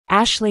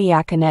Ashley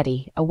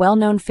Iaconetti, a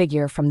well-known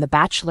figure from the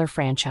Bachelor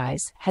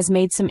franchise, has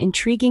made some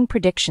intriguing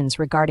predictions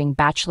regarding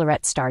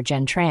Bachelorette star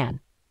Jenn Tran.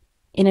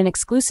 In an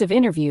exclusive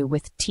interview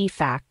with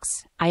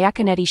T-Facts,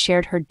 Iaconetti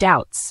shared her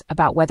doubts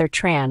about whether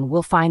Tran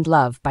will find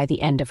love by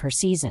the end of her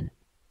season.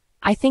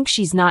 "I think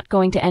she's not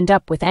going to end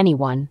up with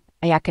anyone,"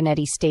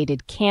 Iaconetti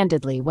stated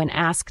candidly when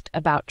asked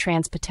about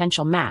Tran's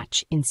potential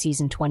match in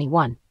season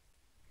 21.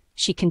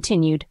 She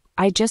continued,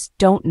 "I just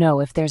don't know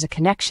if there's a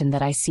connection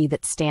that I see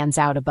that stands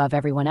out above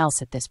everyone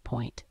else at this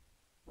point."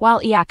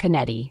 While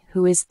Iaconetti,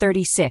 who is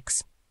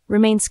 36,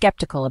 remains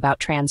skeptical about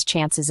Tran's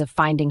chances of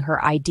finding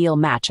her ideal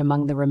match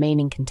among the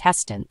remaining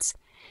contestants,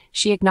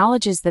 she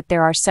acknowledges that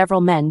there are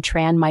several men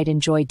Tran might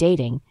enjoy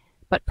dating,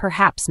 but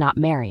perhaps not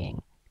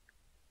marrying.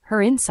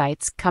 Her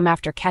insights come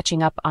after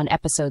catching up on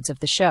episodes of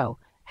the show,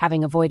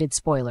 having avoided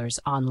spoilers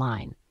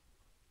online.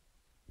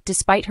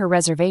 Despite her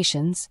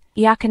reservations,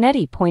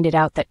 Iaconetti pointed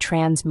out that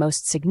Tran's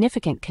most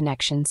significant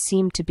connection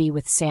seemed to be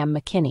with Sam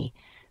McKinney,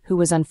 who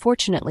was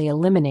unfortunately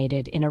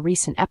eliminated in a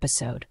recent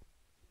episode.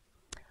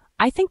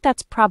 "I think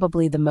that's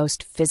probably the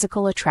most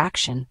physical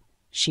attraction,"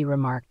 she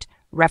remarked,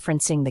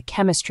 referencing the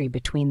chemistry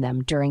between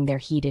them during their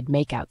heated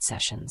makeout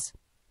sessions.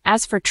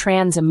 As for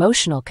Tran's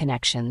emotional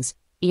connections,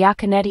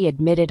 Iaconetti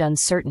admitted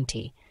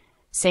uncertainty,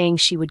 saying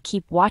she would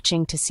keep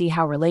watching to see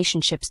how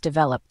relationships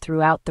develop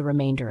throughout the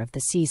remainder of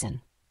the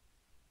season.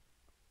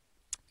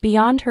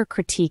 Beyond her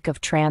critique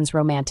of Tran's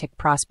romantic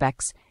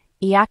prospects,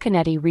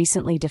 Iaconetti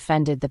recently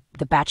defended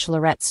the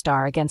Bachelorette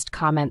star against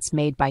comments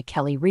made by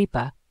Kelly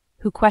Ripa,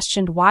 who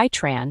questioned why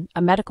Tran,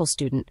 a medical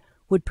student,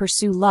 would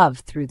pursue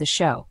love through the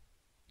show.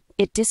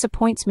 "It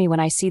disappoints me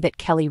when I see that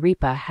Kelly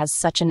Ripa has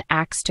such an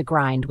axe to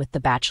grind with the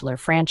Bachelor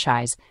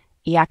franchise,"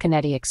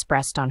 Iaconetti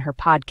expressed on her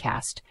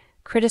podcast,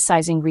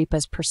 criticizing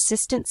Ripa's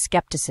persistent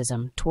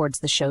skepticism towards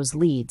the show's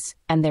leads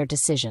and their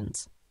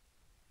decisions.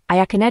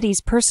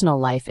 Iaconetti's personal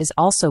life is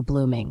also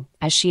blooming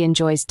as she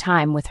enjoys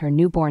time with her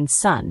newborn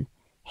son,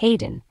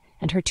 Hayden,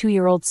 and her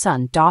 2-year-old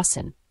son,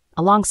 Dawson,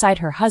 alongside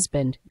her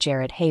husband,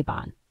 Jared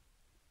Habon.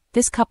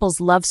 This couple's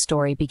love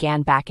story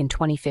began back in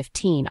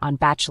 2015 on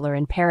Bachelor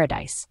in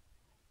Paradise.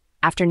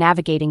 After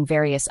navigating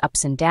various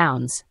ups and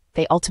downs,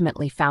 they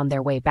ultimately found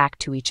their way back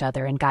to each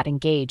other and got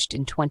engaged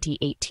in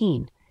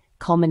 2018,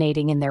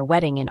 culminating in their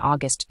wedding in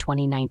August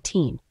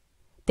 2019.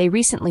 They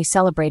recently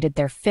celebrated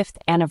their 5th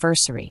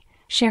anniversary,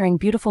 sharing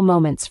beautiful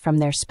moments from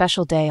their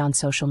special day on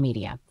social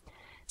media.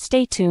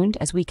 Stay tuned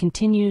as we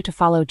continue to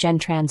follow Jenn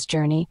Tran's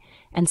journey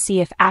and see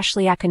if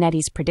Ashley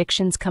Iaconetti's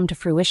predictions come to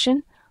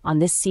fruition on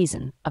this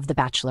season of The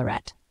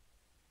Bachelorette.